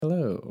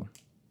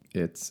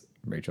It's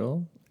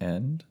Rachel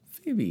and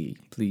Phoebe.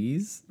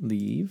 Please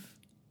leave.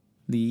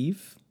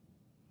 Leave.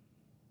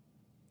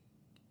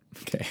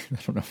 Okay, I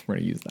don't know if we're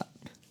going to use that.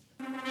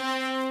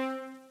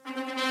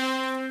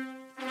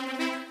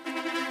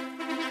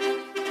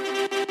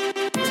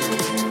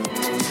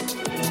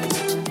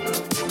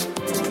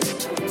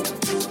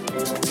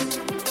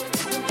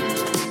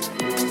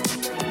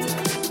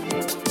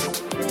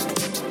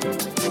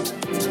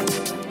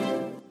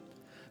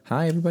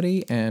 Hi,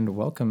 everybody, and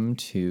welcome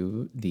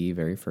to the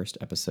very first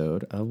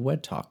episode of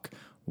Wed Talk,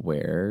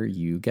 where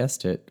you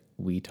guessed it,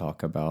 we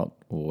talk about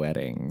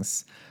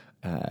weddings.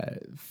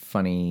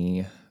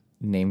 Funny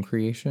name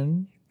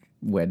creation,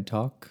 Wed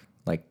Talk,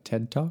 like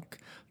TED Talk.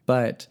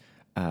 But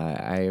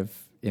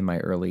in my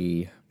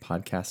early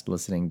podcast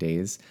listening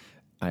days,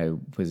 I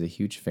was a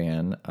huge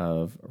fan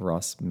of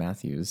Ross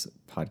Matthews'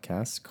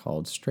 podcast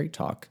called Straight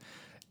Talk.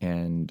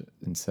 And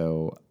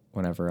so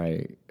whenever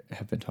I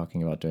have been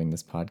talking about doing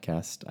this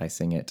podcast, I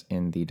sing it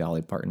in the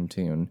Dolly Parton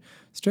tune,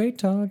 Straight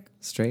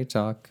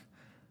Talk,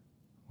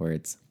 where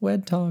it's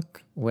Wed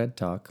Talk, Wed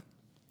Talk.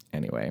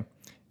 Anyway,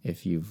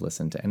 if you've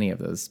listened to any of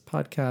those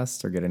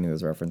podcasts or get any of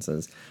those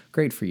references,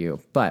 great for you.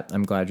 But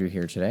I'm glad you're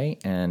here today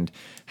and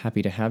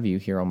happy to have you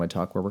here on Wed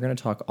Talk, where we're going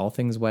to talk all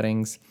things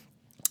weddings.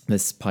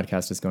 This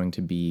podcast is going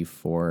to be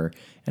for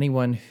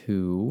anyone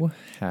who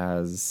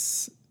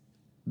has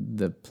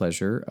the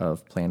pleasure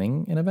of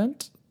planning an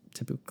event,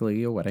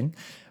 typically a wedding,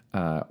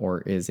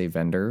 or is a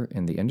vendor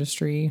in the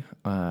industry,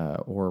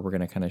 or we're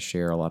going to kind of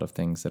share a lot of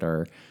things that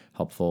are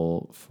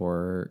helpful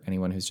for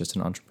anyone who's just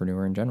an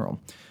entrepreneur in general.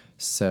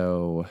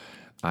 So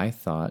I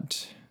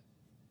thought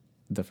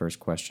the first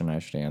question I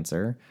should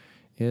answer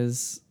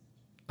is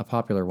a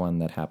popular one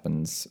that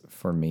happens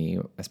for me,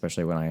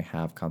 especially when I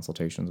have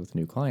consultations with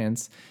new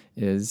clients,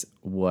 is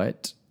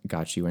what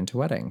got you into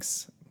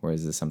weddings? Or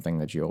is this something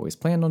that you always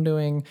planned on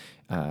doing?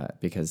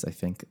 Because I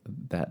think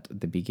that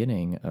the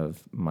beginning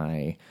of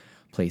my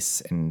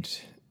place in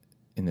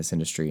this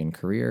industry and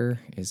career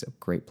is a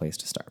great place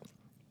to start.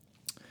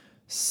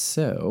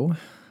 So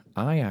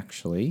I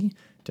actually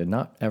did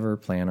not ever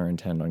plan or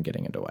intend on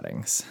getting into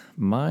weddings.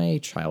 My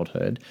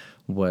childhood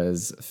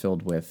was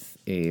filled with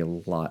a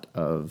lot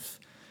of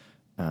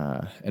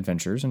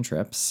adventures and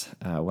trips.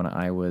 When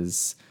I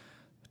was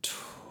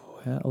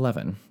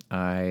 11,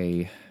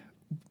 I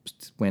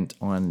went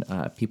on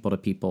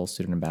people-to-people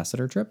student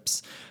ambassador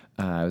trips.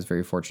 I was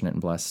very fortunate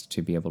and blessed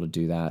to be able to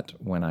do that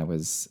when I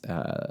was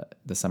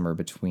the summer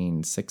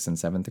between 6th and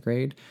 7th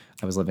grade.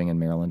 I was living in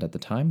Maryland at the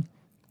time,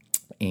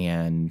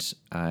 and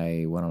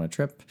I went on a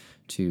trip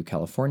to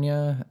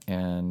California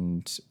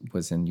and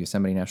was in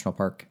Yosemite National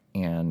Park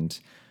and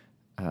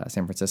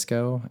San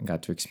Francisco and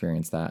got to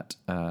experience that,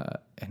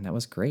 and that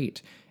was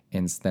great.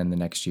 And then the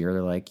next year,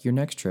 they're like, your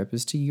next trip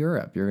is to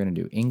Europe. You're going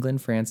to do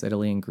England, France,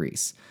 Italy, and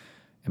Greece.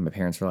 And my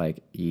parents were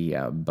like,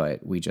 yeah,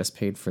 but we just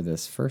paid for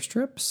this first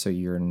trip, so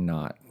you're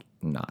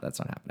that's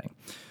not happening.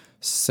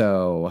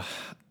 So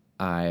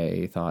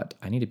I thought,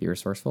 I need to be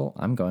resourceful.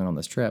 I'm going on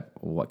this trip.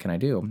 What can I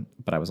do?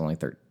 But I was only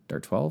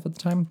 12 at the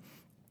time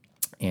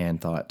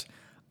and thought,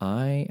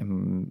 I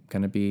am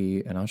going to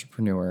be an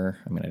entrepreneur.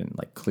 I mean, I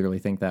didn't clearly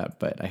think that,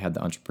 but I had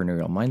the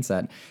entrepreneurial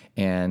mindset,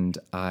 and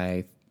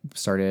I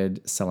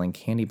started selling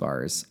candy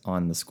bars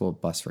on the school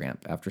bus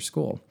ramp after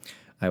school.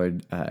 I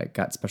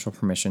got special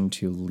permission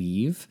to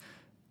leave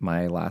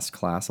my last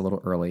class a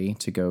little early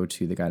to go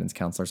to the guidance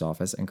counselor's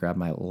office and grab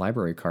my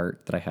library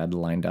cart that I had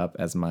lined up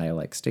as my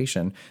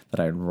station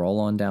that I'd roll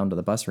on down to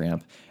the bus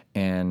ramp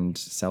and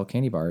sell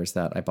candy bars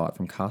that I bought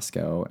from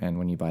Costco. And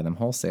when you buy them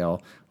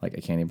wholesale, a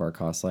candy bar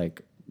costs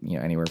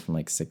anywhere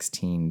from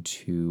 16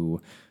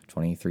 to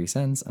 23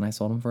 cents, and I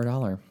sold them for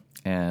 $1.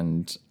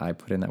 And I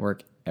put in that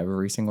work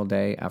every single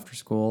day after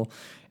school,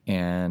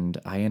 and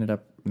I ended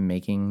up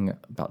making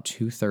about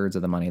 2/3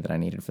 of the money that I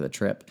needed for the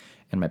trip.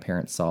 And my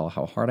parents saw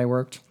how hard I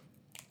worked,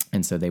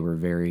 and so they were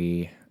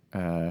very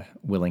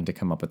willing to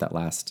come up with that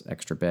last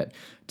extra bit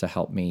to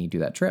help me do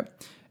that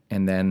trip.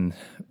 And then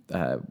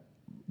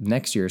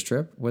next year's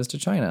trip was to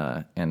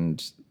China,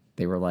 and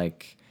they were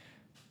like,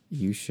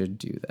 you should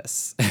do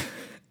this.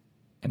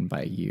 And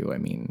by you, I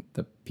mean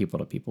the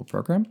people-to-people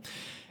program.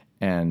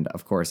 And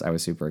of course, I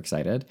was super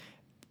excited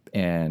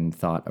and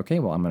thought, okay,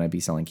 well, I'm going to be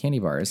selling candy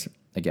bars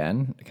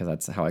again, because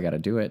that's how I got to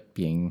do it,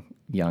 being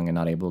young and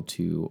not able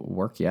to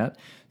work yet.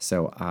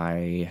 So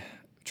I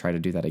tried to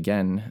do that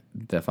again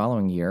the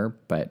following year,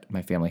 but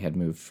my family had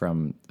moved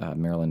from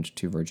Maryland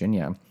to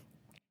Virginia.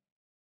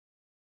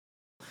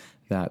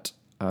 That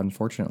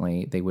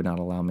unfortunately, they would not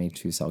allow me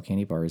to sell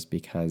candy bars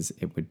because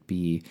it would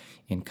be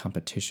in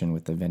competition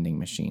with the vending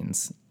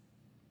machines.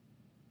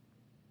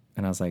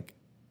 And I was like,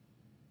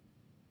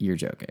 you're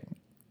joking.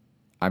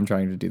 I'm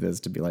trying to do this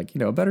to be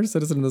a better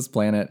citizen of this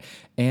planet,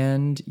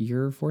 and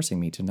you're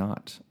forcing me to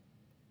not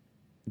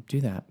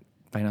do that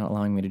by not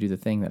allowing me to do the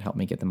thing that helped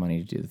me get the money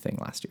to do the thing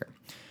last year.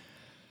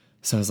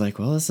 So I was like,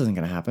 well, this isn't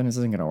going to happen. This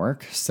isn't going to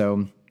work.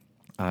 So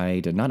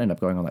I did not end up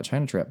going on that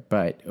China trip,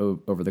 but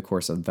over the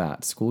course of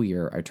that school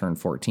year, I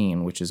turned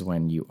 14, which is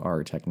when you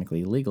are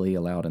technically legally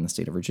allowed in the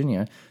state of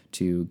Virginia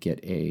to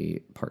get a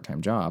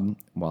part-time job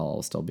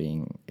while still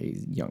being a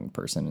young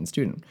person and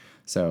student.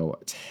 So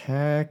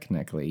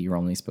technically, you're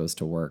only supposed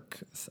to work,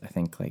 I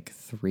think, like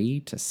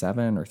 3 to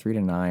 7 or 3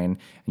 to 9,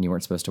 and you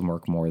weren't supposed to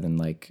work more than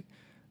like,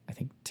 I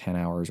think, 10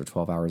 hours or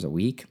 12 hours a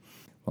week.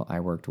 Well,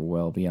 I worked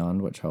well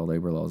beyond what child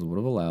labor laws would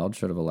have allowed,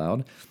 should have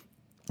allowed.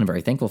 I'm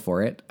very thankful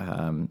for it.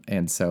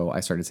 And so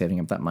I started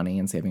saving up that money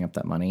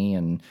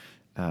and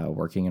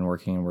working and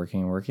working and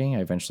working and working. I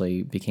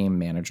eventually became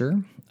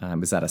manager. I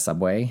was at a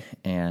Subway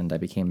and I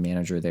became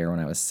manager there when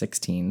I was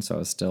 16. So I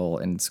was still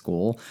in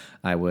school.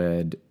 I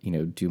would,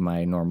 do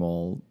my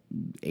normal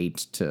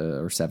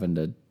 7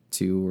 to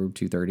 2 or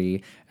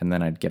 2:30, and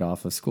then I'd get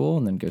off of school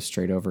and then go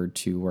straight over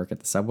to work at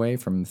the Subway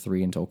from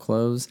 3 until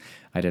close.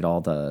 I did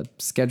all the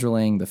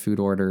scheduling, the food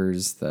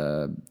orders,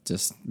 the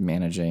just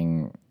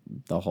managing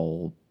the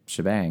whole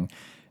shebang,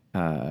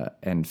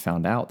 and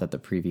found out that the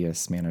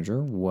previous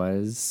manager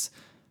was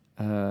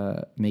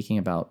making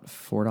about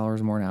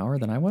 $4 more an hour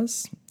than I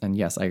was. And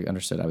yes, I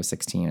understood I was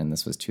 16 and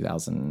this was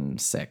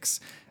 2006.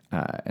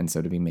 And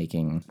so to be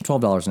making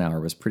 $12 an hour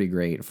was pretty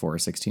great for a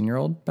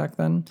 16-year-old back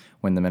then,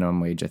 when the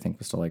minimum wage, I think,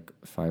 was still like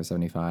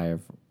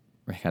 $5.75.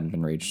 It hadn't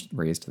been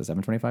raised to the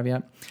 $7.25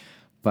 yet.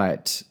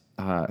 But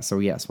so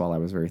yes, while I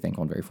was very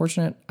thankful and very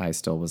fortunate, I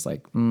still was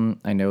like,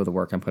 I know the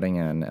work I'm putting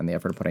in and the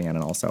effort I'm putting in,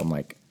 and also I'm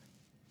like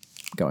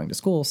going to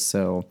school,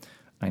 so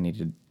I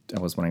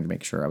was wanting to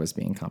make sure I was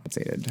being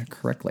compensated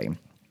correctly.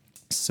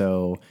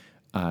 So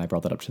I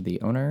brought that up to the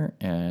owner,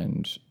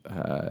 and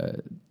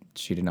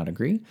she did not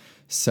agree.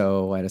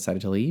 So I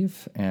decided to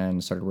leave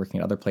and started working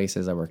at other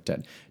places. I worked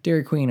at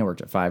Dairy Queen. I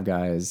worked at Five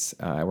Guys.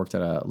 I worked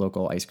at a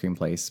local ice cream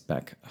place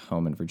back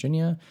home in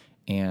Virginia.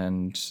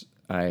 And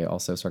I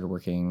also started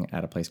working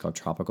at a place called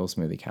Tropical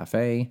Smoothie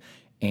Cafe,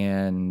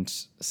 and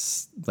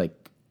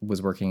was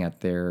working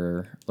at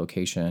their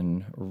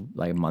location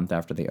like a month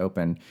after they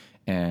opened.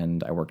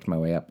 And I worked my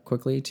way up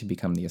quickly to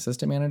become the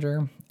assistant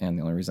manager. And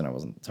the only reason I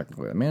wasn't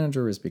technically the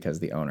manager is because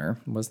the owner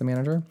was the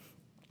manager.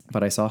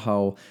 But I saw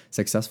how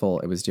successful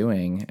it was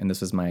doing, and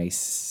this was my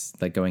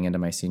going into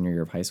my senior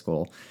year of high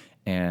school,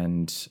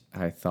 and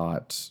I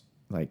thought,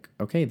 like,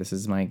 okay, this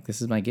is my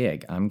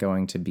gig. I'm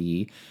going to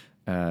do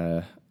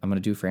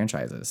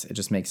franchises. It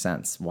just makes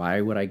sense. Why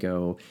would I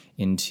go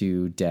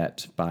into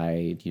debt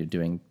by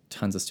doing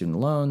tons of student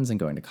loans and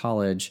going to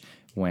college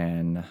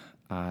when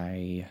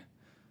I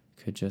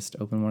could just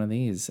open one of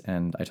these?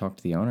 And I talked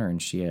to the owner, and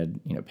she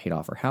had paid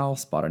off her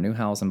house, bought a new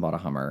house, and bought a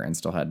Hummer, and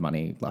still had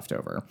money left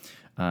over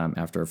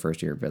after her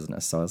first year of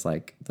business. So I was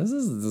like, this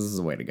is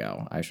the way to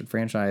go. I should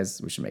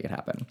franchise. We should make it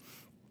happen.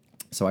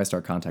 So I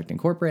start contacting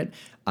corporate.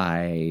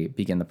 I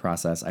begin the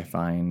process. I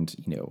find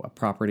a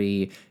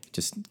property,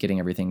 just getting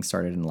everything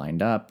started and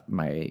lined up.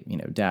 My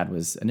dad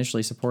was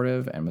initially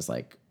supportive and was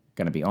like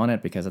going to be on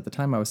it, because at the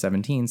time I was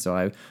 17, so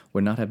I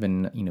would not have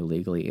been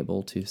legally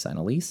able to sign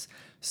a lease.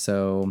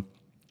 So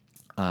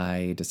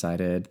I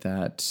decided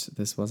that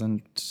this is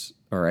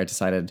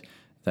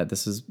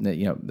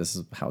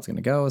how it's going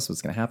to go. This is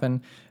what's going to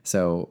happen.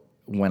 So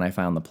when I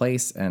found the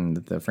place, and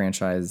the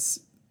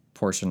franchise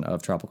portion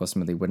of Tropical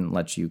Smoothie wouldn't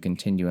let you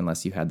continue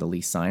unless you had the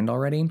lease signed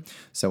already.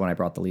 So when I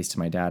brought the lease to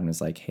my dad and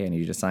was like, hey, I need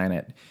you to sign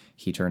it,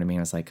 he turned to me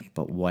and was like,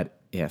 but what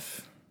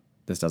if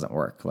this doesn't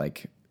work?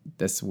 Like,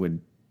 this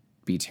would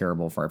be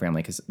terrible for our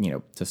family, because,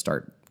 to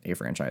start a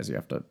franchise, you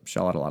have to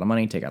shell out a lot of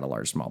money, take out a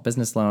large small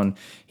business loan.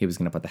 He was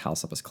going to put the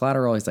house up as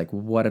collateral. He's like,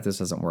 what if this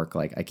doesn't work?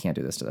 Like, I can't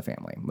do this to the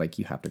family. Like,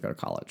 you have to go to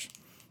college.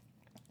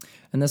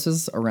 And this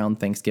was around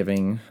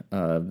Thanksgiving,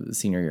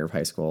 senior year of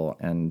high school.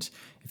 And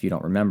if you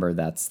don't remember,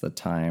 that's the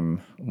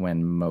time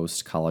when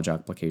most college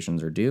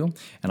applications are due.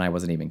 And I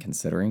wasn't even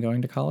considering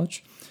going to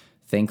college.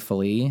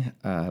 Thankfully,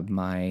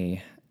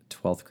 my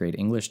 12th grade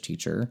English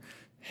teacher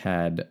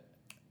had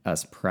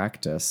us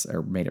practice,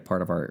 or made it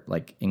part of our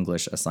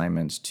English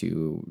assignment,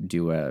 to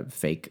do a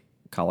fake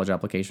college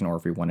application, or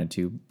if we wanted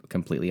to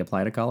completely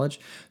apply to college.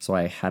 So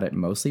I had it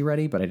mostly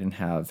ready, but I didn't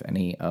have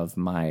any of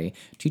my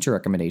teacher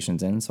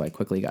recommendations in. So I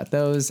quickly got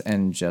those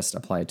and just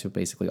applied to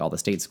basically all the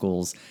state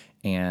schools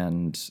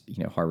and,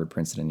 Harvard,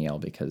 Princeton, and Yale,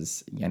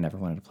 because I never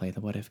wanted to play the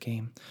what if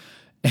game.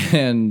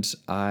 And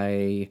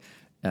I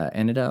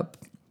ended up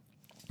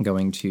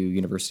going to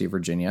University of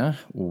Virginia,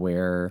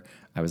 where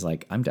I was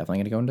like, I'm definitely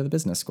going to go into the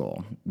business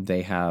school.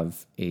 They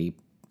have a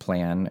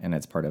plan, and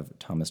it's part of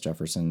Thomas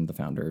Jefferson, the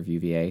founder of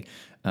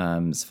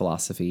UVA's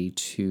philosophy,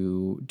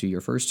 to do your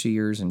first 2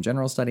 years in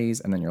general studies,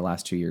 and then your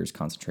last 2 years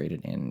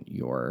concentrated in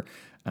your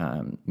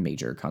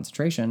major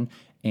concentration.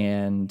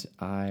 And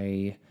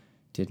I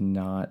did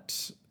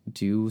not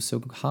do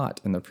so hot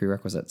in the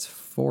prerequisites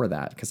for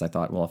that, because I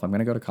thought, well, if I'm going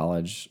to go to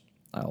college,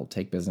 I'll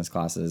take business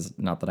classes.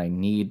 Not that I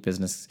need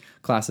business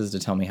classes to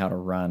tell me how to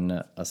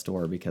run a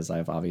store, because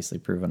I've obviously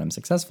proven I'm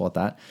successful at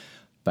that.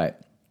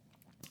 But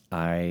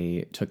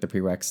I took the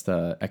prereqs,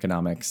 the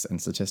economics and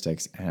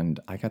statistics, and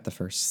I got the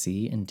first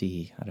C and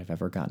D that I've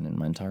ever gotten in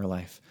my entire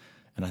life.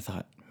 And I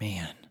thought,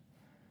 man,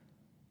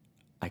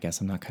 I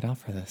guess I'm not cut out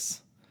for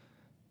this.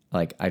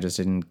 Like, I just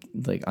didn't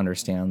like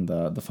understand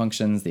the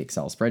functions, the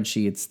Excel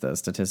spreadsheets, the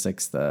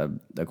statistics, the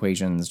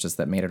equations, just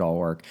that made it all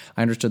work.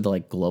 I understood the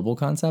like global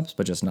concepts,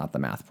 but just not the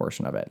math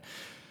portion of it.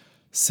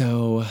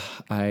 So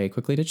I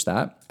quickly ditched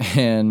that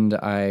and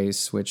I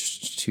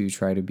switched to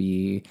try to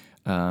be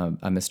a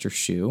Mr.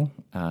 Shu.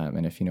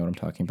 And if you know what I'm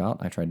talking about,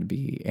 I tried to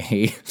be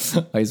a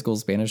high school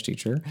Spanish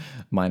teacher,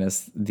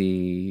 minus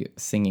the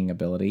singing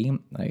ability.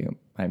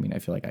 I mean, I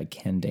feel like I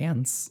can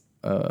dance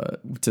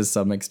to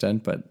some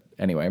extent, but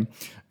anyway,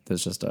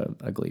 there's just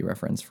a Glee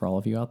reference for all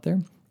of you out there.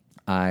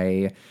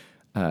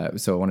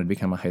 So I wanted to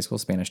become a high school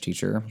Spanish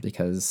teacher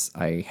because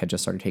I had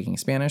just started taking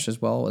Spanish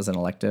as well as an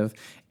elective,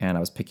 and I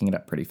was picking it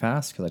up pretty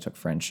fast because I took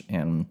French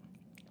in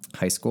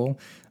high school.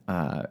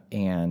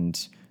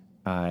 And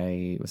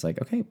I was like,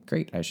 okay,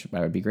 great. I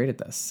would be great at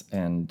this.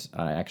 And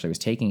I actually was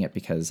taking it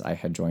because I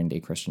had joined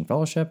a Christian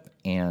fellowship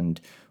and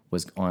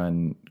was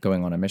going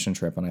on a mission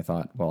trip. And I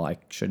thought, well, I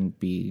shouldn't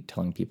be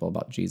telling people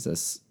about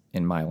Jesus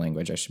in my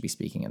language. I should be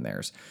speaking in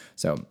theirs.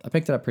 So I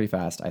picked it up pretty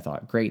fast. I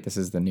thought, great, this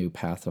is the new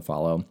path to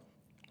follow.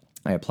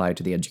 I applied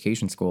to the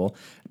education school,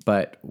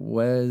 but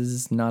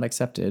was not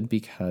accepted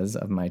because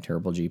of my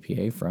terrible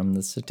GPA from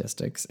the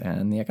statistics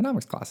and the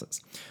economics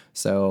classes.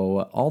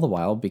 So all the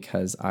while,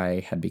 because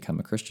I had become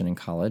a Christian in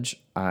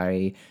college,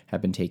 I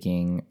had been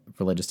taking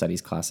religious studies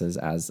classes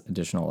as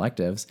additional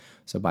electives.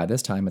 So by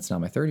this time, it's now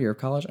my third year of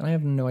college, and I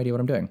have no idea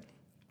what I'm doing.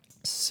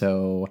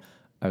 So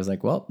I was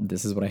like, well,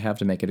 this is what I have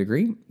to make a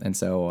degree. And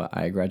so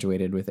I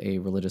graduated with a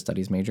religious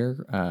studies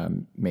major,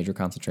 major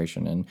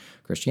concentration in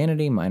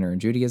Christianity, minor in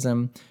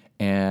Judaism.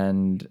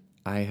 And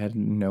I had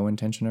no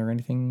intention or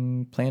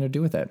anything planned to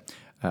do with it.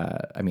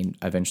 I mean,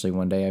 eventually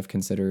one day I've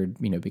considered,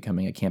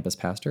 becoming a campus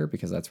pastor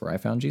because that's where I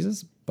found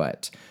Jesus.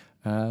 But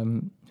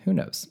who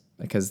knows?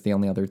 Because the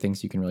only other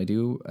things you can really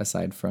do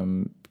aside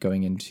from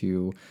going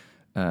into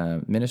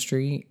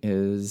ministry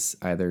is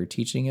either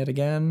teaching it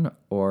again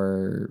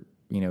or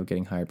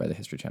getting hired by the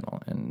History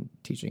Channel and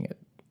teaching it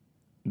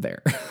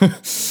there.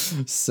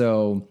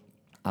 So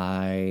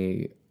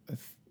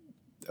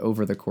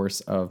over the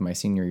course of my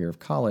senior year of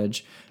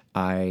college,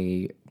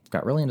 I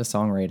got really into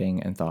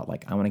songwriting and thought,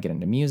 like, I want to get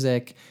into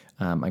music.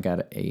 I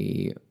got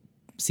a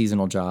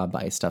seasonal job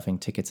by stuffing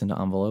tickets into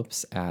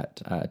envelopes at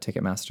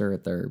Ticketmaster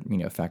at their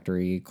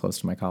factory close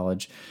to my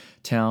college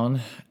town,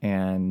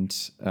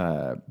 and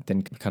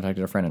then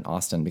contacted a friend in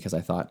Austin because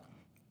I thought,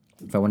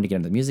 if I wanted to get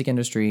into the music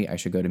industry, I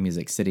should go to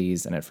music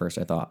cities. And at first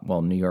I thought,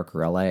 well, New York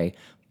or LA,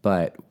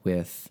 but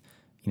with,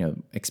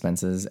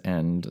 expenses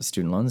and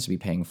student loans to be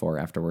paying for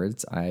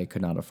afterwards, I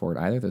could not afford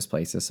either of those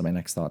places. So my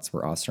next thoughts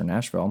were Austin or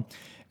Nashville.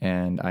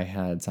 And I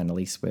had signed a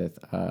lease with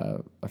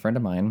a friend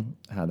of mine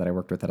that I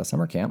worked with at a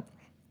summer camp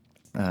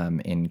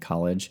in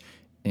college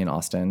in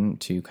Austin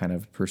to kind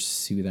of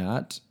pursue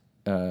that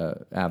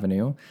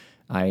avenue.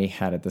 I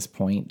had at this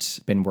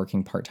point been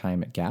working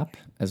part-time at Gap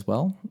as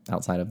well,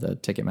 outside of the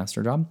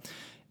Ticketmaster job,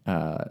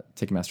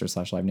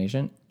 Ticketmaster/Live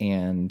Nation.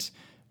 And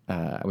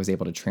I was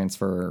able to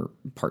transfer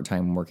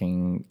part-time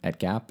working at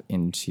Gap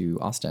into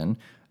Austin,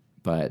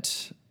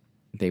 but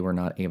they were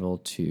not able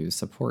to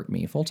support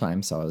me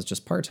full-time. So I was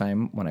just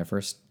part-time when I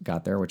first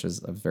got there, which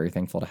is, I was very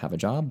thankful to have a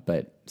job,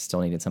 but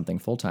still needed something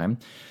full-time.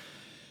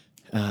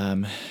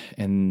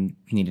 And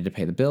needed to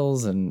pay the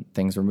bills and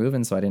things were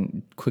moving. So I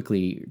didn't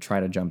quickly try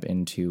to jump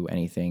into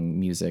anything,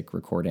 music,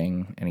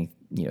 recording,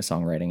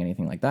 songwriting,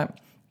 anything like that.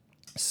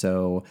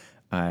 So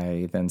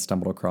I then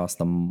stumbled across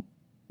the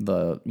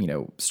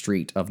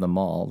street of the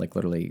mall, like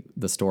literally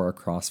the store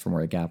across from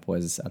where Gap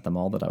was at the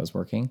mall that I was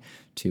working,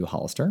 to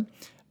Hollister,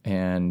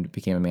 and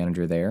became a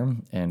manager there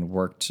and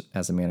worked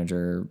as a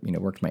manager,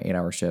 worked my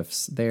 8-hour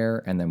shifts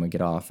there and then would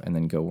get off and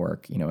then go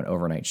work, an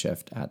overnight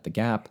shift at the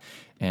Gap,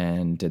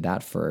 and did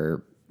that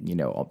for,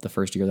 the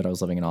first year that I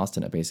was living in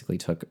Austin. It basically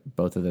took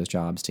both of those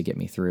jobs to get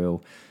me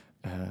through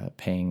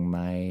paying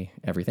my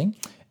everything.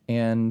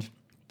 And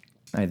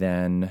I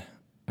then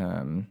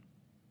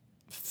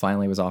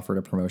finally was offered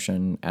a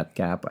promotion at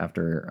Gap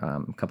after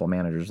a couple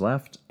managers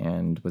left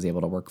and was able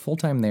to work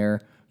full-time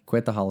there,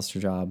 quit the Hollister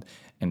job.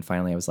 And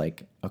finally I was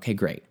like, okay,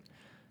 great.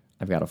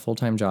 I've got a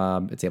full-time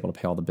job. It's able to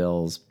pay all the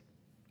bills,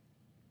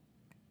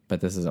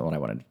 but this isn't what I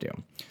wanted to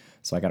do.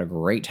 So I got a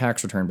great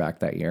tax return back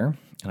that year.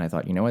 And I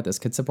thought, you know what, this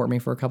could support me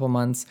for a couple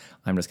months.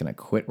 I'm just going to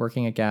quit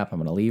working at Gap. I'm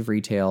going to leave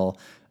retail.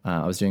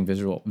 I was doing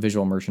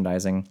visual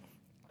merchandising.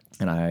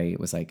 And I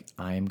was like,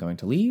 I am going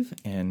to leave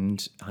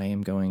and I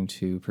am going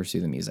to pursue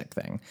the music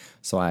thing.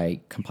 So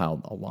I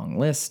compiled a long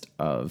list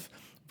of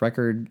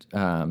record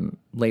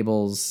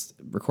labels,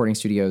 recording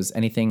studios,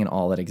 anything and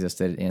all that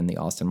existed in the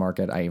Austin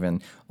market. I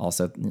even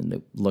also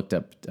looked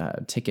up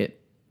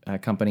ticket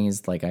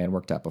companies like I had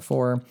worked at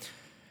before,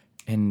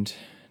 and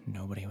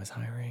nobody was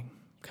hiring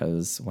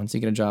because once you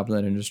get a job in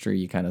that industry,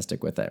 you kind of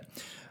stick with it.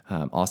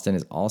 Austin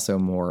is also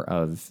more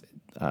of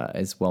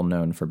is well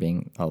known for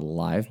being a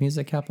live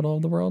music capital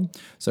of the world.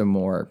 So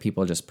more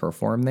people just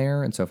perform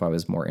there. And so if I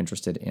was more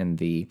interested in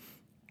the,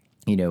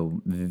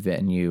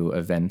 venue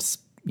events,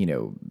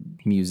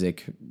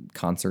 music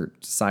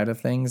concert side of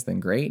things, then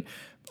great.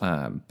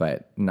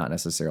 But not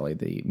necessarily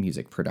the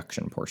music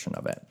production portion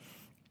of it.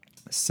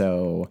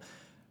 So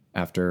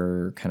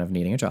after kind of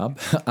needing a job,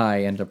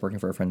 I ended up working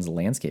for a friend's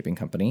landscaping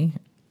company,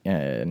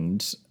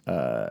 and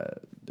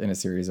in a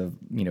series of,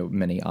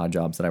 many odd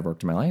jobs that I've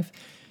worked in my life.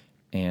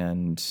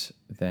 And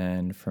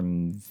then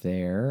from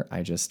there,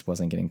 I just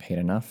wasn't getting paid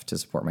enough to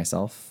support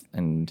myself.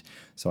 And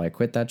so I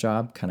quit that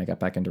job, kind of got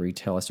back into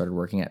retail. I started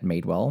working at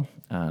Madewell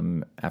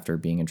after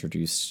being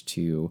introduced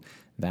to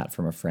that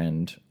from a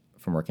friend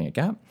from working at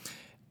Gap.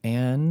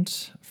 And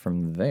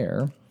from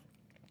there,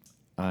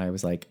 I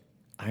was like,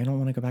 I don't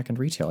want to go back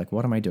into retail. Like,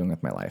 what am I doing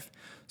with my life?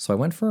 So I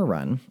went for a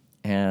run,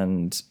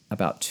 and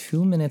about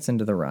 2 minutes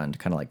into the run, to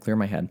kind of like clear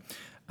my head,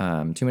 2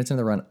 minutes into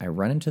the run, I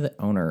run into the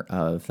owner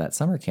of that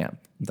summer camp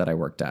that I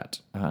worked at,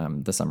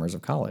 the summers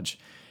of college.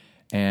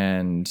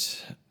 And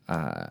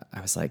I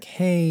was like,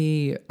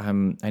 hey, I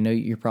know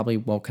you're probably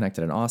well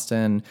connected in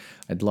Austin.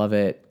 I'd love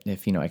it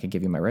if, I could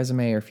give you my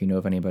resume, or if you know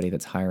of anybody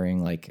that's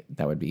hiring, like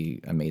that would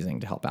be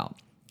amazing to help out.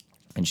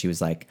 And she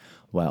was like,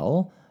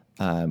 well,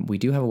 we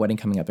do have a wedding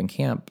coming up in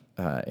camp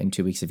in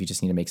 2 weeks. If you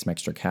just need to make some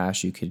extra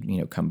cash, you could,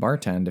 come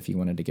bartend if you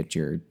wanted to get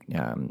your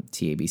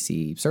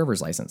TABC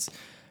server's license.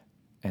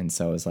 And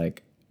so I was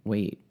like,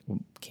 wait,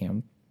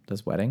 camp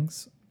does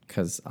weddings?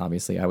 Because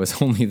obviously I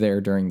was only there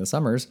during the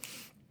summers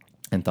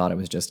and thought it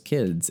was just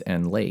kids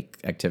and lake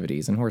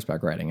activities and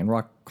horseback riding and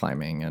rock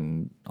climbing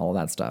and all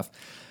that stuff.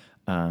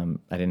 I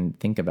didn't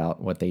think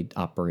about what they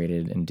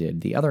operated and did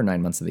the other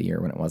 9 months of the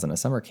year when it wasn't a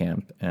summer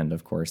camp. And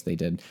of course they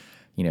did,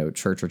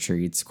 church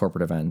retreats,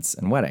 corporate events,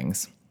 and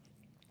weddings.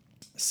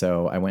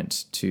 So I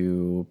went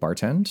to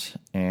bartend,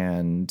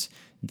 and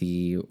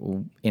the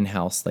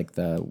in-house, like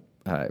the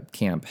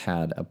camp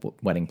had a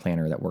wedding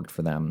planner that worked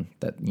for them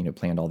that,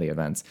 planned all the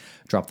events.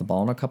 Dropped the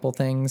ball on a couple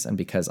things. And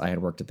because I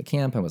had worked at the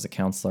camp, I was a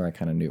counselor, I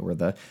kind of knew where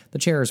the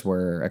chairs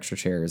were, extra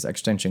chairs,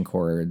 extension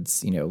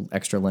cords,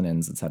 extra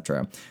linens,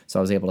 etc. So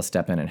I was able to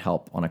step in and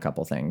help on a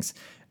couple things.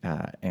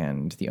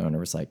 And the owner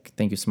was like,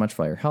 thank you so much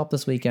for all your help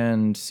this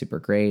weekend. Super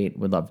great.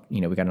 Would love, we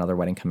got another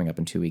wedding coming up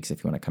in 2 weeks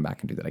if you want to come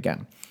back and do that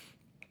again.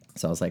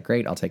 So I was like,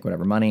 great, I'll take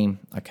whatever money.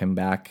 I came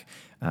back,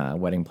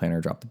 wedding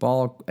planner dropped the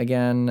ball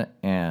again,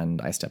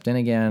 and I stepped in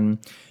again.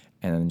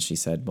 And then she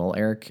said, well,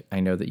 Eric,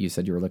 I know that you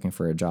said you were looking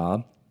for a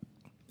job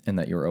and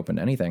that you were open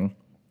to anything.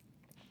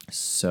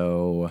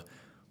 So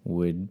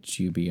would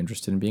you be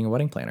interested in being a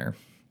wedding planner?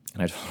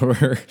 And I told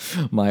her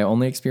my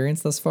only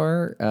experience thus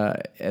far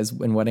as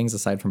in weddings,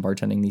 aside from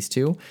bartending these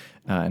two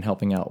and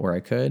helping out where I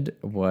could,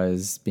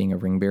 was being a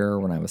ring bearer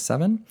when I was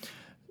 7.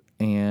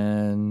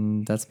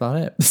 And that's about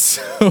it.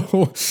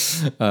 So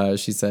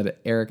she said,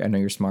 Eric, I know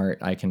you're smart.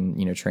 I can,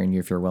 train you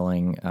if you're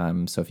willing.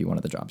 So if you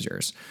wanted, the job's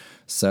yours.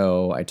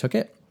 So I took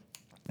it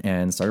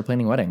and started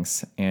planning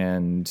weddings.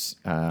 And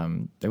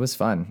it was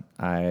fun.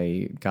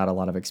 I got a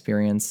lot of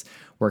experience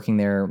working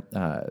there.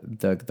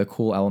 The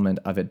cool element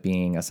of it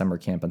being a summer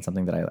camp, and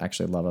something that I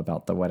actually love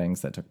about the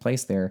weddings that took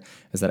place there,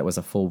 is that it was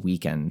a full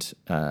weekend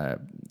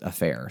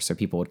affair. So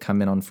people would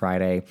come in on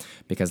Friday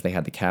because they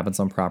had the cabins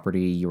on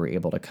property. You were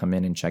able to come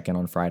in and check in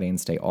on Friday and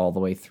stay all the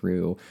way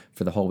through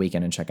for the whole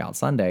weekend and check out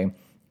Sunday.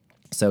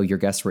 So your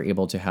guests were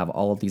able to have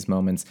all of these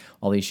moments,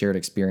 all these shared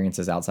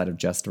experiences outside of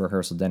just a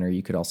rehearsal dinner.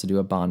 You could also do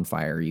a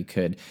bonfire. You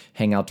could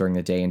hang out during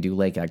the day and do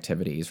lake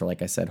activities, or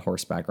like I said,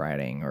 horseback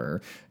riding,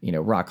 or,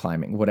 rock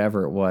climbing,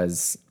 whatever it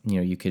was.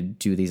 You could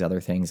do these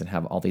other things and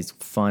have all these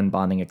fun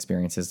bonding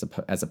experiences,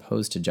 as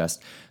opposed to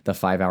just the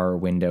 5-hour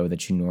window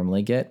that you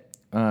normally get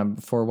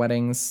for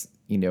weddings,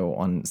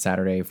 on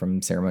Saturday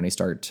from ceremony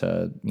start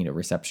to,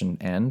 reception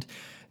end.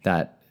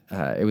 That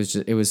it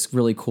was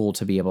really cool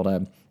to be able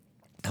to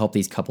help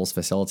these couples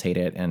facilitate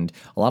it. And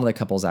a lot of the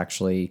couples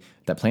actually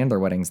that planned their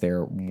weddings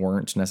there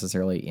weren't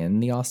necessarily in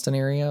the Austin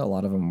area. A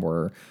lot of them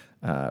were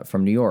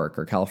from New York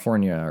or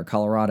California or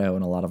Colorado,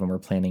 and a lot of them were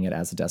planning it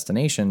as a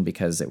destination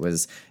because it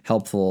was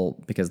helpful,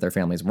 because their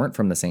families weren't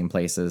from the same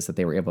places, that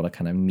they were able to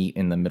kind of meet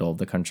in the middle of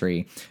the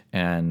country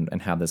and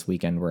have this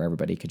weekend where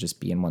everybody could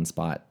just be in one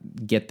spot,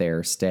 get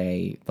there,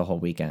 stay the whole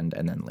weekend,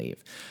 and then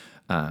leave.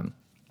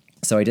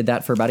 So I did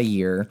that for about a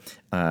year,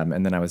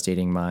 and then I was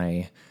dating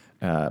my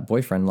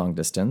boyfriend long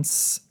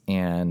distance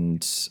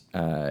and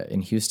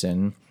in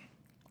Houston.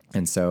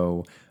 And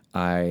so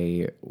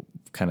I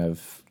kind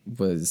of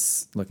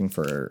was looking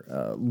for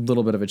a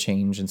little bit of a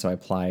change. And so I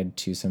applied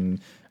to some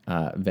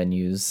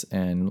venues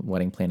and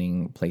wedding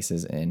planning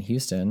places in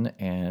Houston,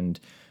 and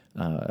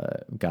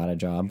got a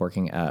job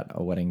working at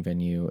a wedding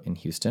venue in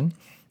Houston,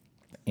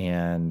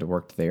 and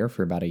worked there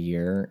for about a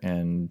year.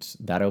 And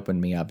that opened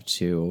me up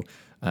to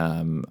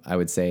I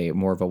would say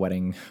more of a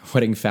wedding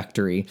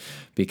factory,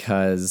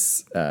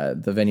 because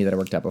the venue that I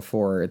worked at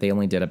before, they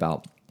only did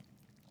about,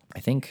 I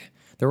think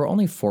there were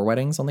only 4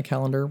 weddings on the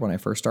calendar when I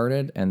first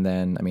started. And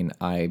then, I mean,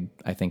 I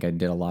think I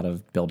did a lot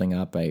of building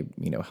up. I,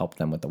 helped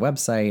them with the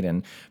website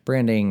and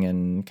branding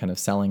and kind of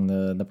selling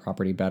the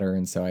property better.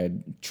 And so I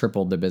had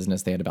tripled the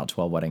business. They had about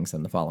 12 weddings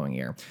in the following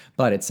year,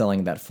 but it's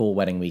selling that full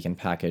wedding weekend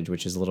package,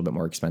 which is a little bit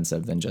more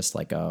expensive than just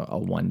like a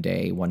 1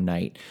 day, 1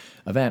 night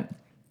event.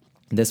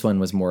 This one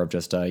was more of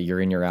just a year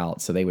in, year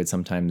out. So they would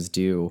sometimes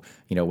do,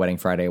 wedding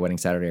Friday, wedding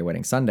Saturday,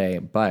 wedding Sunday,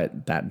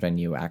 but that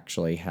venue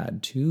actually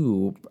had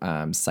 2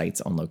 sites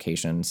on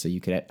location. So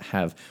you could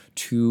have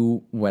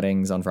 2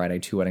 weddings on Friday,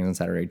 2 weddings on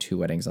Saturday, 2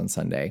 weddings on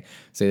Sunday.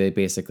 So they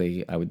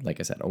basically,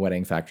 like I said, a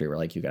wedding factory where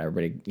like you got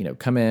everybody,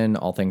 come in,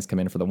 all things come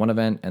in for the one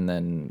event and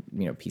then,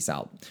 peace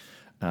out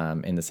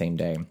in the same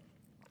day.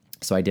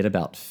 So I did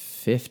about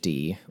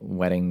 50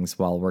 weddings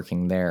while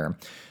working there.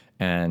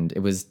 And it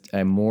was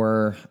a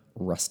more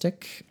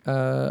rustic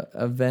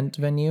event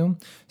venue.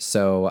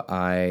 So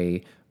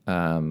I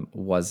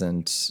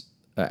wasn't,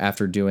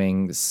 after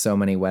doing so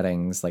many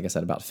weddings, like I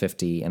said, about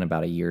 50 in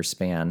about a year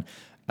span,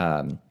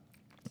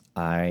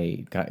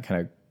 I got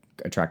kind of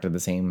attracted to the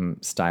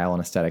same style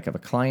and aesthetic of a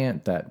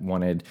client that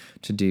wanted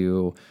to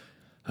do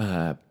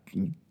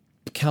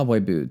cowboy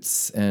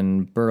boots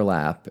and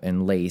burlap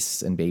and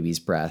lace and baby's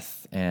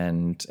breath.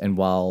 And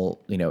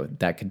while,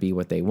 that could be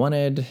what they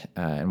wanted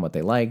and what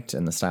they liked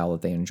and the style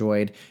that they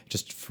enjoyed,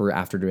 just for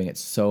after doing it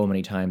so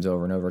many times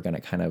over and over again,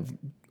 it kind of,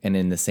 and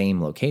in the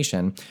same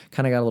location,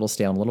 kind of got a little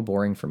stale and a little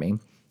boring for me.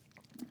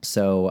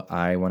 So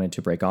I wanted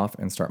to break off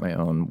and start my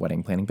own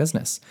wedding planning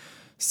business.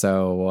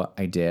 So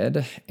I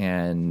did.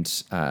 And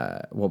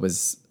what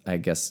was, I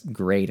guess,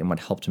 great and what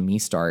helped me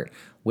start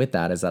with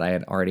that is that I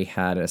had already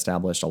had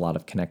established a lot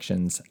of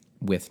connections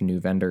with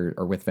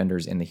with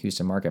vendors in the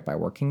Houston market by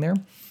working there.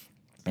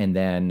 And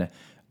then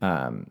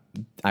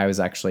I was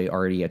actually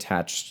already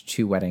attached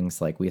to weddings.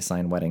 Like we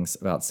assigned weddings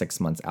about 6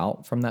 months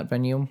out from that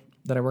venue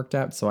that I worked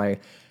at. So I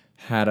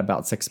had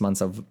about 6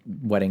 months of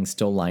weddings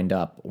still lined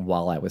up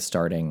while I was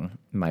starting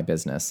my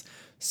business.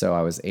 So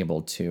I was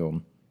able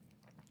to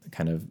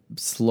kind of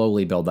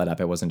slowly build that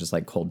up. It wasn't just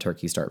like cold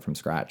turkey start from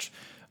scratch.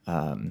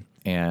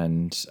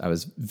 And I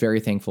was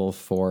very thankful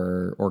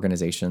for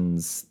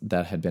organizations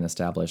that had been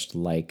established,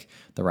 like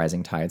the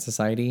Rising Tide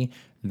Society,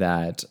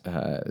 that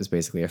is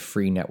basically a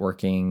free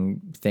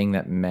networking thing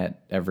that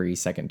met every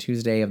second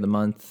Tuesday of the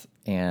month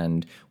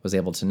and was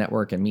able to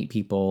network and meet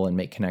people and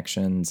make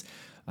connections.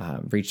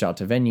 Reached out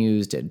to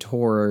venues, did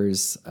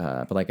tours.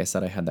 But like I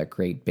said, I had that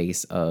great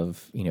base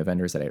of,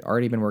 vendors that I'd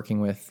already been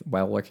working with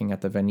while working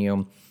at the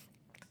venue.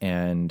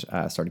 And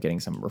started getting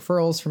some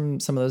referrals from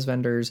some of those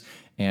vendors.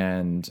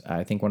 And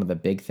I think one of the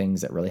big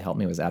things that really helped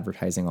me was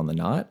advertising on The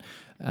Knot.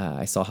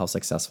 I saw how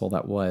successful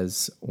that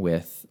was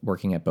with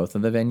working at both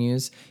of the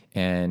venues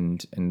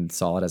and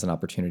saw it as an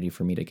opportunity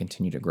for me to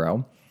continue to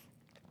grow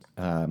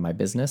my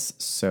business.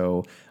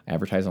 So I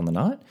advertised on The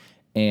Knot.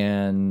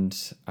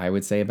 And I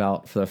would say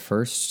for the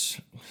first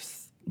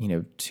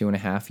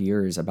 2.5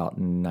 years, about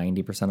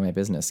 90% of my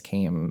business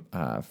came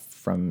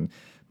from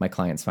my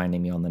clients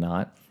finding me on The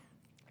Knot.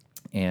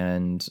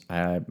 And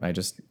I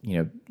just,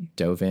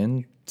 dove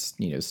in,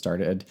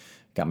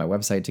 got my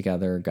website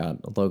together, got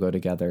a logo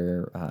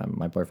together.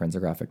 My boyfriend's a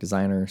graphic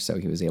designer, so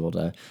he was able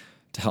to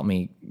help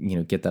me,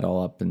 get that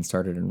all up and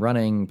started and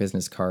running,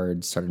 business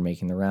cards, started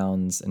making the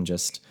rounds, and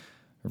just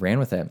ran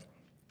with it.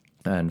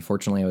 And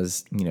fortunately, I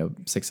was,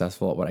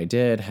 successful at what I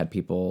did, had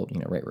people,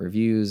 write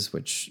reviews,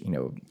 which,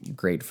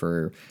 great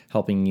for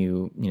helping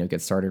you,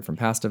 get started from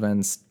past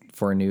events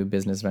for a new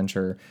business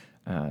venture.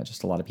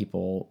 Just a lot of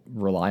people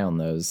rely on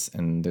those,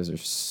 and those are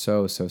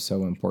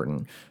so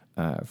important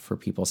for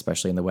people,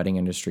 especially in the wedding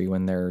industry,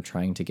 when they're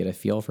trying to get a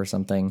feel for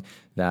something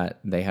that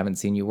they haven't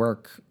seen you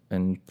work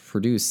and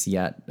produce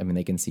yet. I mean,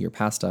 they can see your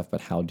past stuff,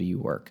 but how do you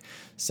work?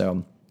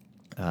 So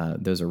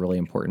those are really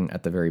important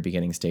at the very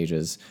beginning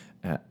stages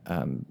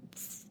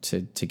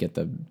to get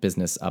the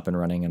business up and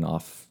running and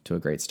off to a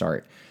great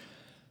start.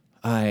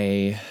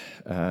 I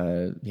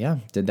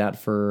did that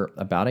for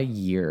about a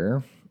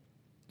year,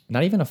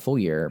 not even a full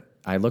year.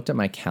 I looked at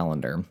my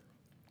calendar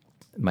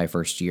my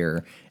first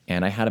year,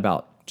 and I had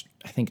about,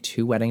 I think,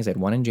 2 weddings. I had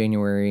one in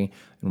January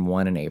and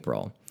one in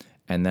April.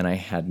 And then I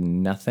had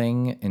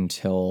nothing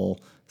until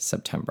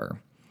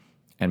September.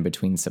 And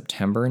between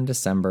September and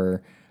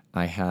December,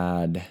 I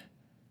had,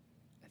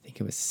 I think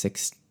it was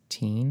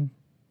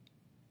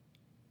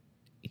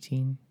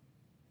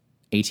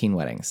 18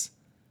 weddings.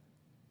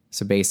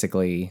 So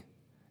basically,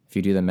 if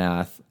you do the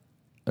math,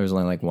 there was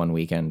only like 1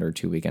 weekend or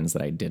 2 weekends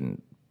that I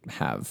didn't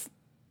have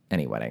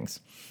any weddings.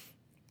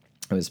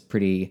 It was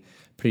pretty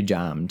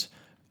jammed.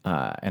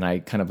 And I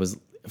kind of was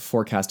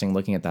forecasting,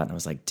 looking at that, and I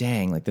was like,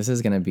 dang, like this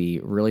is going to be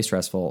really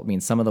stressful. I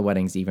mean, some of the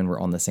weddings even were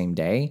on the same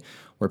day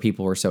where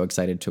people were so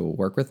excited to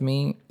work with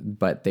me,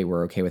 but they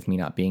were okay with me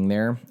not being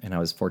there. And I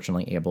was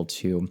fortunately able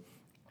to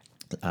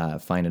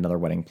find another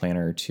wedding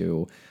planner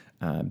to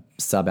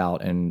sub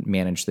out and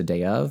manage the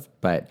day of.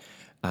 But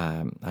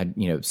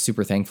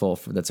super thankful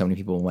that so many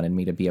people wanted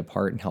me to be a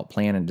part and help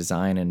plan and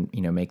design and,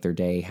 make their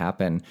day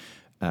happen.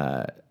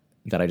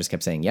 that I just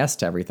kept saying yes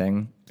to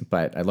everything.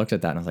 But I looked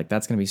at that and I was like,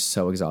 that's going to be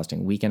so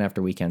exhausting. Weekend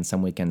after weekend,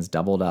 some weekends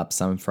doubled up,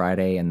 some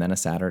Friday and then a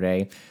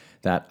Saturday.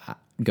 That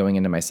going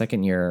into my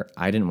second year,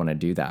 I didn't want to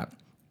do that.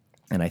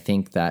 And I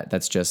think that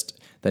that's just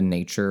the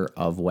nature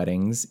of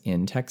weddings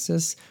in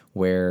Texas,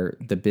 where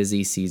the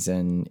busy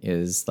season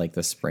is like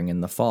the spring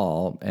and the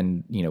fall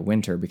and,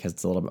 winter because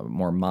it's a little bit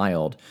more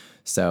mild.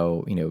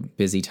 So,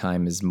 busy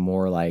time is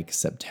more like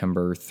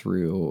September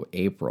through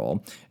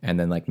April. And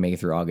then like May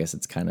through August,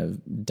 it's kind of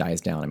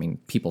dies down. I mean,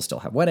 people still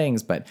have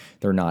weddings, but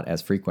they're not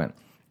as frequent.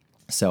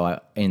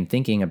 So in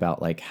thinking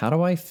about like, how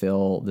do I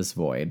fill this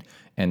void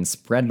and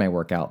spread my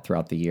workout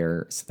throughout the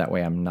year so that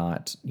way I'm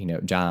not,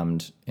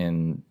 jammed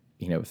in,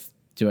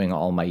 doing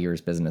all my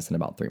year's business in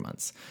about 3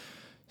 months.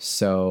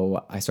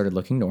 So I started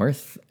looking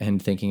north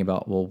and thinking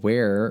about, well,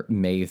 where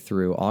May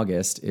through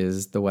August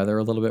is the weather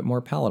a little bit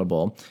more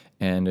palatable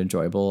and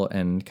enjoyable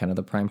and kind of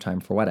the prime time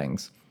for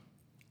weddings.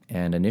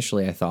 And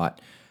initially I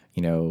thought,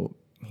 New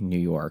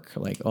York,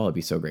 like, oh, it'd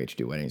be so great to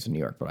do weddings in New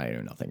York, but I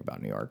knew nothing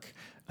about New York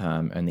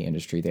and the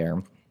industry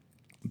there.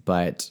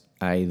 But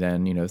I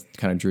then,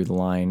 kind of drew the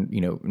line,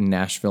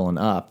 Nashville and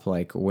up,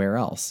 like where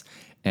else?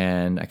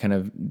 And I kind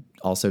of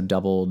also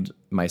doubled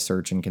my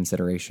search and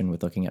consideration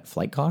with looking at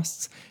flight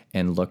costs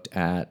and looked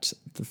at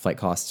the flight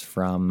costs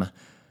from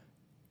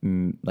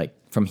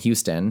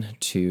Houston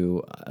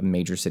to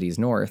major cities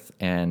north,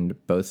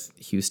 and both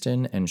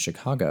Houston and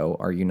Chicago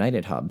are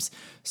United hubs.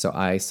 So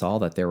I saw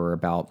that there were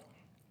about,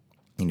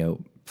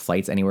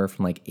 flights anywhere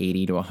from like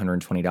 $80 to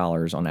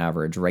 $120 on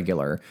average,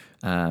 regular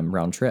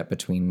round trip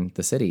between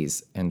the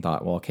cities, and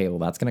thought, well, okay, well,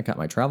 that's going to cut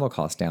my travel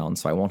costs down.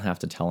 So I won't have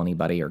to tell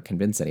anybody or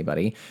convince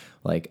anybody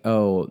like,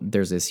 oh,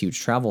 there's this huge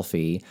travel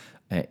fee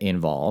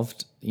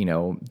involved,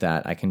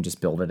 that I can just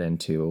build it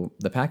into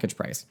the package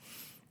price.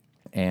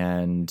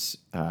 And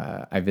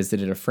I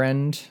visited a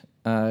friend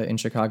in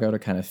Chicago to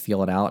kind of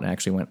feel it out, and I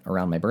actually went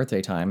around my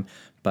birthday time.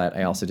 But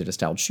I also did a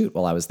styled shoot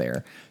while I was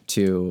there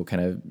to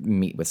kind of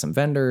meet with some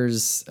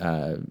vendors,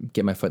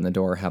 get my foot in the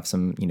door, have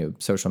some,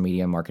 social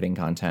media marketing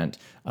content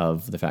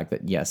of the fact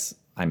that, yes,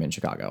 I'm in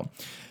Chicago.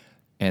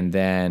 And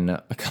then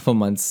a couple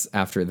months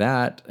after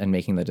that and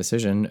making the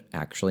decision,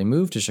 actually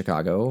moved to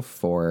Chicago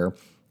for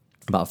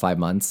about 5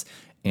 months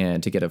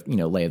and to get a,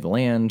 lay of the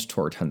land,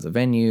 tour tons of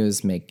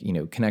venues, make,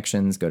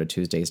 connections, go to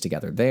Tuesdays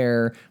together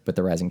there with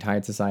the Rising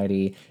Tide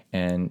Society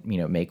and,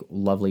 make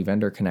lovely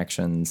vendor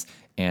connections.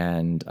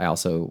 And I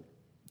also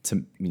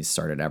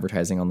started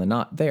advertising on the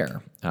Knot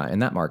there in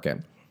that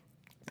market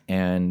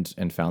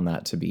and found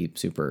that to be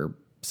super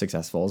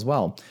successful as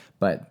well.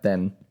 But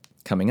then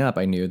coming up,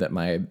 I knew that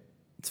my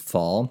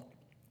fall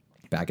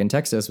back in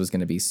Texas was going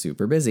to be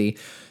super busy.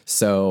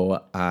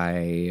 So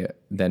I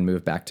then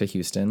moved back to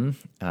Houston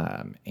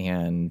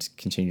and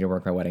continued to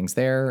work my weddings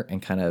there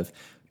and kind of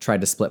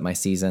tried to split my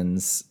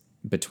seasons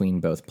between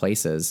both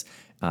places,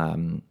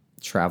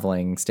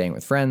 traveling, staying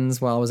with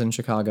friends while I was in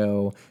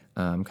Chicago,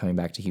 coming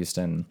back to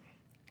Houston,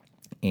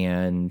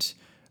 and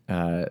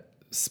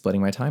splitting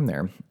my time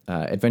there.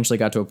 Eventually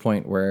got to a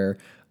point where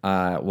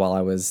while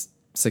I was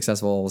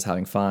successful, was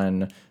having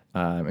fun,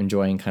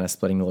 enjoying kind of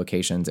splitting the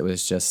locations, it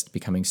was just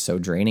becoming so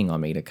draining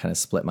on me to kind of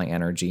split my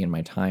energy and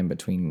my time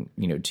between,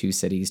 two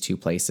cities, two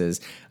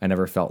places. I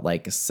never felt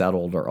like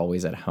settled or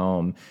always at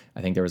home.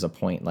 I think there was a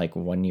point like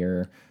 1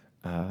 year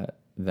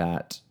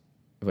that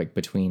like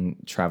between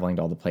traveling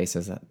to all the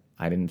places that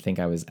I didn't think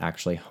I was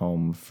actually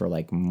home for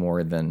like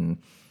more than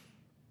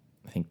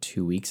I think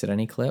 2 weeks at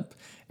any clip.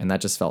 And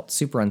that just felt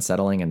super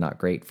unsettling and not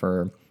great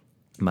for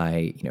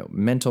my,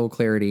 mental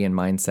clarity and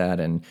mindset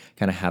and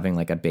kind of having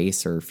like a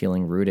base or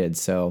feeling rooted.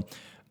 So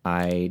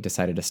I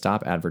decided to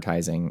stop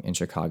advertising in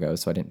Chicago.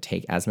 So I didn't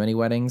take as many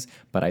weddings,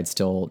 but I'd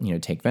still,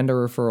 take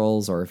vendor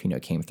referrals, or if,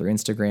 it came through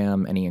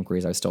Instagram, any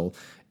inquiries, I still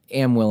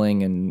am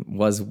willing and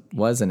was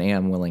and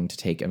am willing to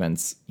take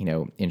events,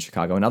 in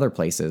Chicago and other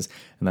places.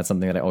 And that's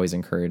something that I always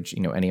encourage,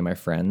 any of my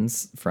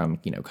friends from,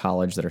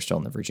 college that are still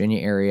in the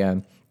Virginia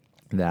area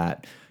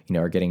that,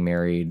 are getting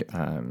married,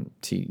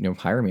 to,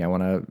 hire me.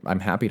 I'm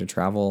happy to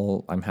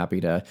travel. I'm happy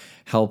to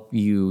help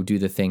you do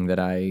the thing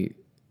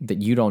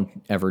that you don't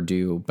ever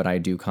do, but I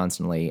do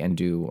constantly and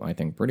do, I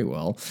think, pretty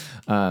well.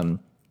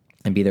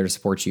 And be there to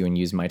support you and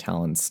use my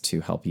talents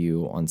to help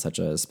you on such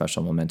a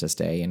special, momentous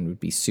day, and would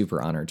be super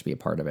honored to be a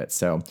part of it.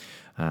 So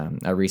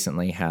I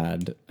recently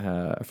had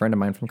a friend of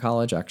mine from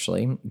college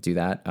actually do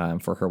that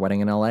for her wedding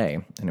in LA.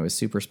 And it was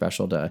super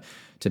special to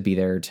be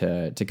there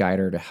to guide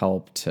her, to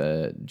help,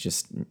 to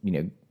just,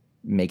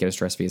 make it as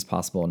stress-free as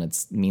possible. And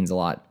it means a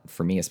lot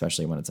for me,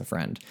 especially when it's a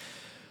friend.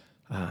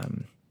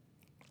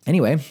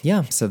 Anyway,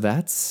 yeah, so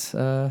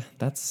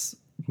that's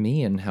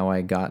me and how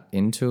I got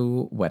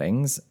into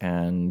weddings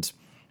and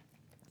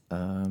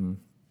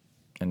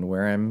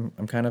where I'm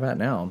kind of at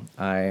now.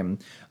 I'm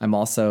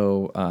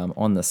also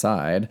on the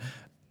side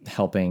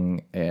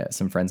helping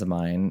some friends of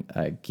mine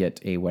get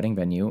a wedding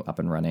venue up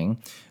and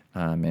running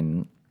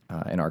in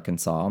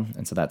Arkansas,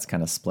 and so that's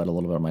kind of split a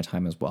little bit of my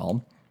time as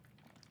well.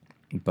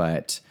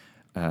 But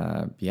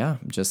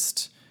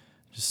just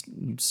just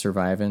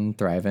surviving,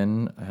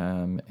 thriving,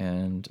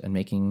 and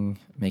making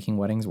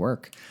weddings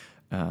work.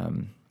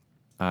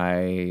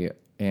 I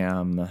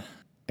am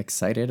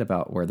excited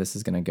about where this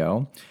is going to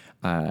go.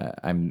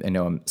 I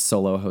know I'm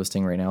solo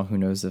hosting right now. Who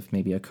knows if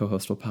maybe a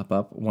co-host will pop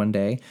up one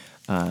day.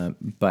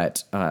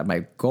 But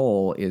my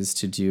goal is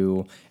to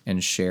do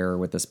and share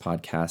with this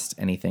podcast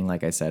anything,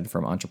 like I said,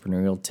 from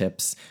entrepreneurial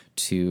tips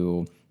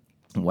to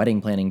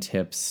wedding planning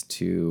tips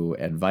to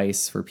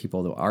advice for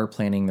people who are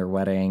planning their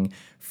wedding,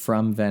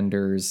 from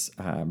vendors,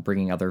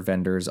 bringing other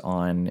vendors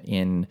on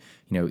in,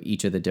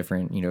 each of the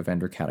different,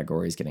 vendor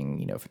categories,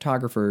 getting,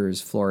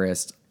 photographers,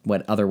 florists,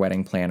 what other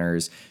wedding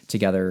planners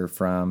together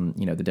from,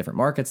 the different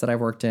markets that I've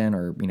worked in,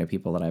 or,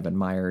 people that I've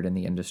admired in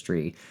the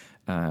industry,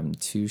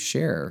 to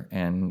share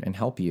and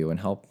help you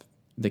and help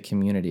the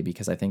community,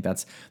 because I think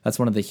that's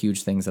one of the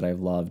huge things that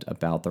I've loved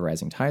about the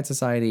Rising Tide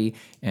Society,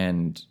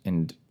 and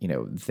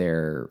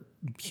their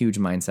huge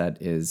mindset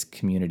is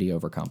community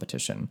over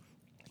competition.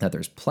 That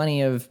there's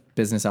plenty of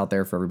business out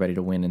there for everybody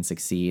to win and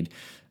succeed.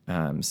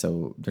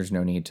 So there's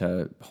no need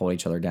to hold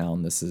each other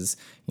down. This is,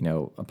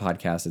 a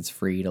podcast. It's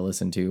free to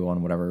listen to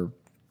on whatever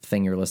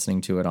thing you're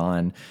listening to it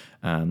on.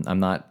 I'm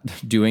not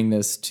doing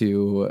this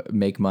to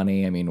make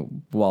money. I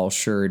mean, while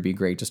sure, it'd be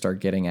great to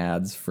start getting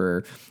ads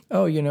for,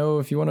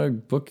 if you want to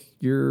book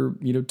your,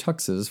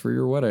 tuxes for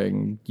your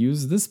wedding,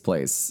 use this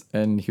place.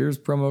 And here's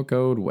promo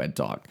code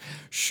WedTalk.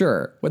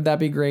 Sure. Would that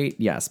be great?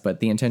 Yes. But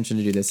the intention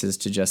to do this is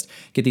to just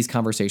get these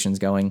conversations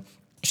going,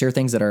 share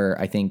things that are,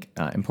 I think,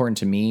 important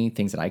to me,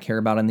 things that I care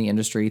about in the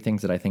industry,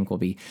 things that I think will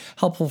be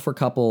helpful for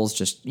couples,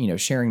 just,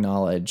 sharing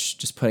knowledge,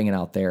 just putting it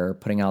out there,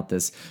 putting out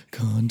this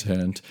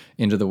content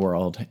into the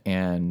world.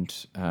 And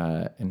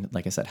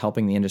like I said,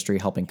 helping the industry,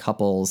 helping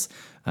couples,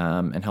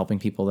 and helping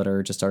people that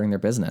are just starting their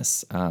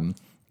business.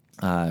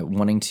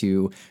 Wanting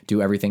to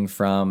do everything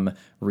from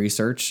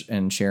research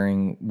and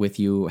sharing with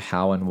you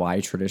how and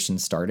why tradition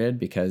started,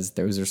 because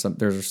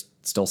there's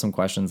still some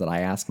questions that I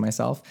ask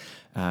myself.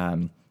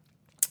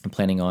 I'm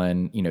planning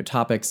on,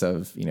 topics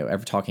of,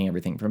 talking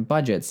everything from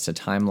budgets to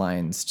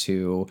timelines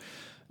to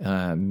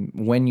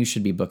when you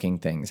should be booking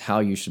things, how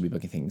you should be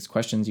booking things,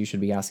 questions you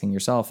should be asking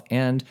yourself.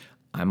 And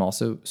I'm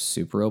also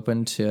super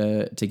open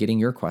to getting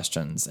your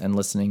questions and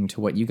listening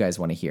to what you guys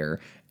want to hear,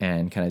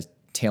 and kind of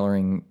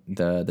tailoring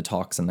the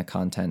talks and the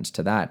content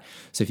to that.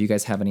 So if you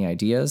guys have any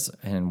ideas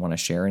and want to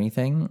share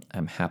anything,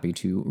 I'm happy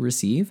to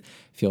receive.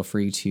 Feel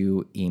free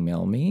to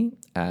email me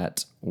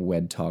at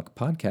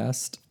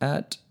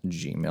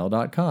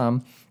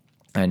wedtalkpodcast@gmail.com.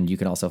 And you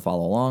can also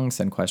follow along,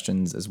 send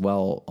questions as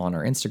well on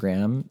our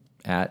Instagram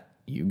at,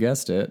 you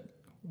guessed it,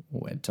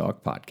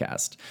 WedTalk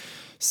Podcast.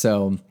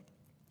 So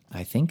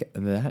I think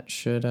that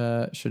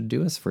should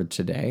do us for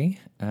today.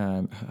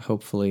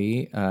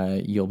 Hopefully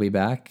you'll be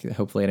back.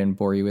 Hopefully I didn't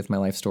bore you with my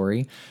life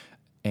story.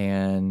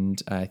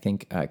 And I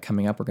think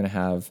coming up, we're going to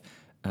have,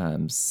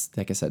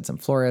 like I said, some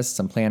florists,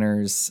 some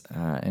planners,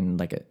 and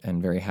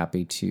very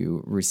happy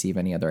to receive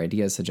any other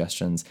ideas,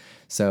 suggestions.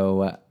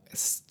 So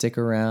stick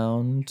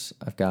around.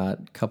 I've got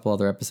a couple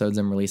other episodes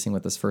I'm releasing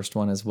with this first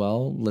one as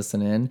well.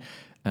 Listen in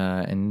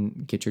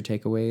and get your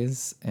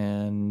takeaways.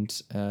 And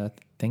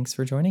thanks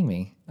for joining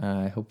me.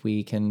 I hope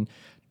we can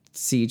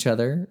see each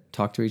other,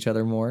 talk to each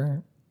other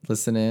more,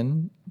 listen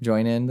in,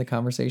 join in the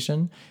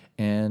conversation,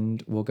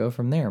 and we'll go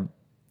from there.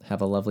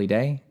 Have a lovely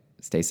day.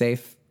 Stay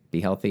safe.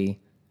 Be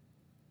healthy.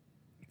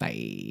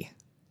 Bye.